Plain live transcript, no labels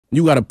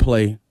You got to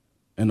play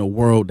in the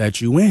world that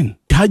you in.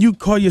 How you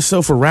call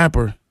yourself a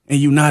rapper and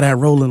you not at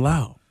Rolling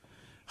Loud?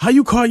 How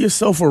you call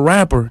yourself a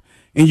rapper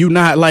and you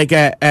not like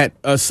at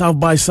South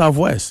by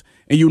Southwest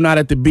and you not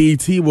at the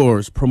BET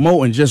Awards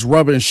promoting, just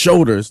rubbing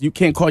shoulders? You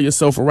can't call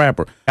yourself a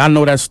rapper. I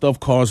know that stuff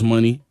costs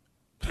money.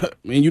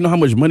 Man, you know how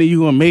much money you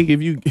gonna make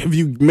if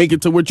you make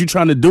it to what you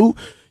trying to do?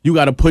 You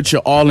got to put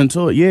your all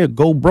into it. Yeah,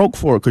 go broke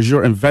for it because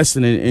you're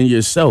investing in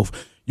yourself.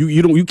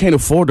 You can't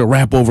afford to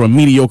rap over a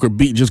mediocre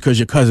beat just because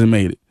your cousin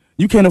made it.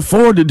 You can't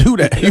afford to do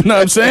that. You know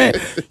what I'm saying?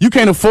 You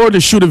can't afford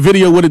to shoot a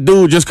video with a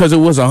dude just because it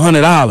was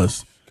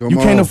 $100. You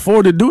can't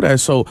afford to do that.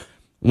 So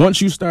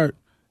once you start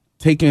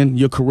taking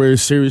your career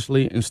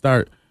seriously and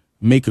start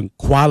making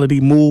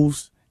quality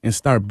moves and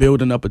start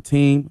building up a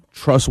team,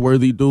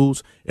 trustworthy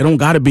dudes, it don't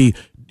got to be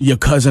your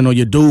cousin or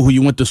your dude who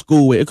you went to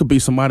school with. It could be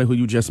somebody who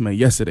you just met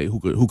yesterday who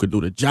could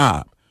do the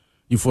job.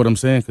 You feel what I'm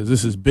saying? Because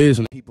this is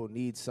business. People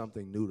need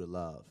something new to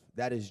love.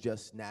 That is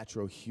just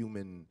natural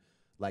human,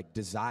 like,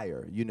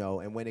 desire, you know.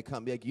 And when it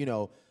comes, like, you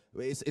know,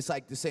 it's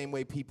like the same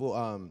way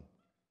people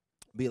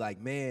be like,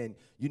 man,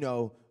 you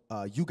know,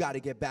 you got to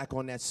get back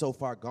on that So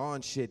Far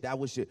Gone shit. That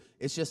was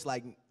it's just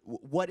like,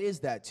 what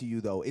is that to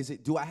you, though?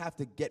 Do I have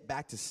to get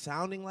back to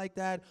sounding like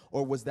that?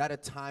 Or was that a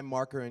time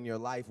marker in your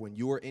life when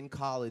you were in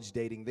college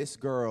dating this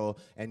girl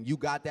and you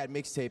got that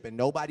mixtape and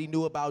nobody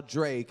knew about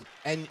Drake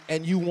and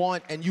you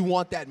want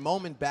that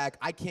moment back?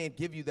 I can't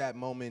give you that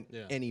moment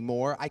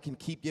anymore. I can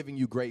keep giving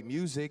you great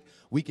music.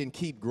 We can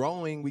keep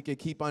growing. We can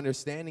keep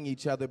understanding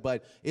each other,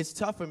 but it's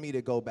tough for me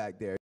to go back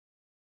there.